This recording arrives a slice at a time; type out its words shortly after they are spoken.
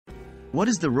What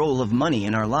is the role of money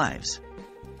in our lives?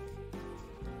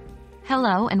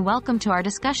 Hello and welcome to our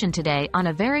discussion today on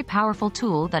a very powerful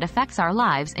tool that affects our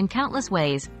lives in countless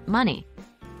ways: money.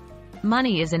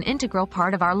 Money is an integral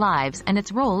part of our lives, and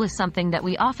its role is something that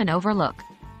we often overlook.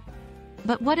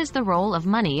 But what is the role of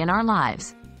money in our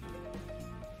lives?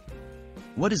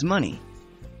 What is money?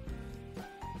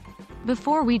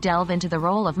 Before we delve into the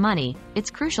role of money,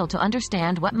 it's crucial to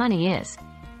understand what money is.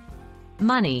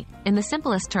 Money, in the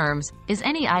simplest terms, is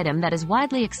any item that is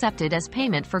widely accepted as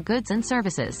payment for goods and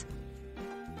services.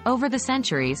 Over the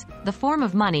centuries, the form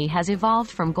of money has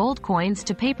evolved from gold coins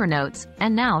to paper notes,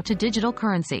 and now to digital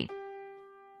currency.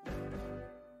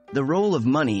 The role of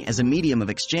money as a medium of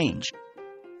exchange.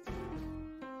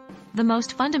 The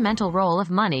most fundamental role of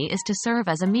money is to serve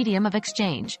as a medium of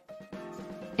exchange.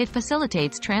 It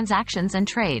facilitates transactions and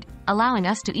trade, allowing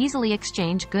us to easily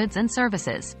exchange goods and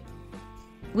services.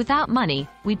 Without money,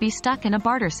 we'd be stuck in a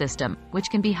barter system, which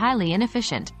can be highly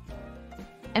inefficient.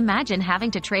 Imagine having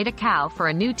to trade a cow for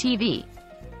a new TV.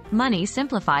 Money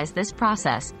simplifies this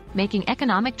process, making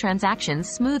economic transactions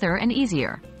smoother and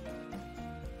easier.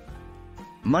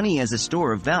 Money as a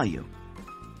store of value.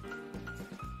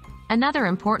 Another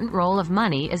important role of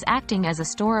money is acting as a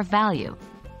store of value.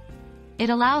 It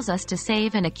allows us to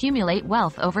save and accumulate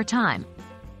wealth over time.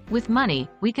 With money,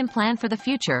 we can plan for the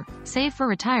future, save for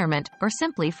retirement, or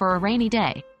simply for a rainy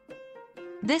day.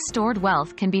 This stored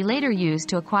wealth can be later used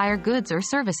to acquire goods or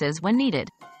services when needed.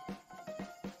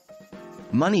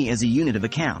 Money as a unit of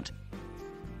account.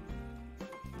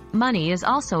 Money is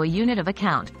also a unit of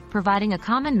account, providing a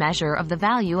common measure of the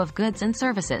value of goods and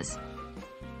services.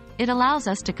 It allows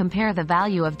us to compare the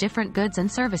value of different goods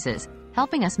and services,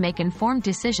 helping us make informed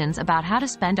decisions about how to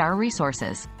spend our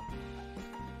resources.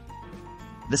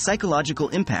 The psychological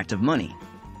impact of money.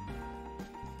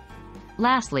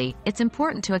 Lastly, it's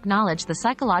important to acknowledge the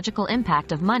psychological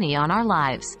impact of money on our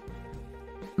lives.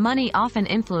 Money often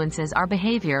influences our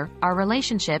behavior, our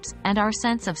relationships, and our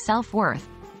sense of self-worth.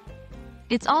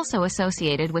 It's also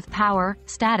associated with power,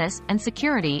 status, and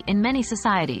security in many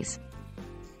societies.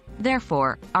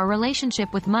 Therefore, our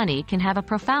relationship with money can have a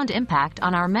profound impact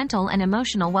on our mental and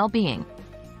emotional well-being.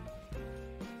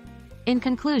 In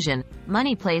conclusion,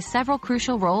 money plays several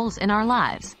crucial roles in our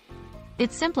lives.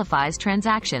 It simplifies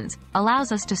transactions,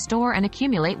 allows us to store and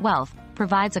accumulate wealth,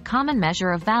 provides a common measure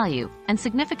of value, and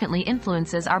significantly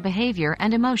influences our behavior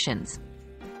and emotions.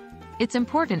 It's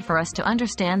important for us to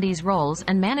understand these roles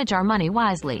and manage our money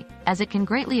wisely, as it can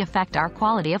greatly affect our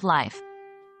quality of life.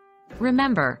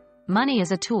 Remember, money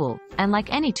is a tool, and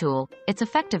like any tool, its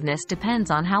effectiveness depends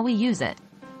on how we use it.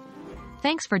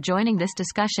 Thanks for joining this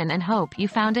discussion and hope you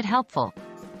found it helpful.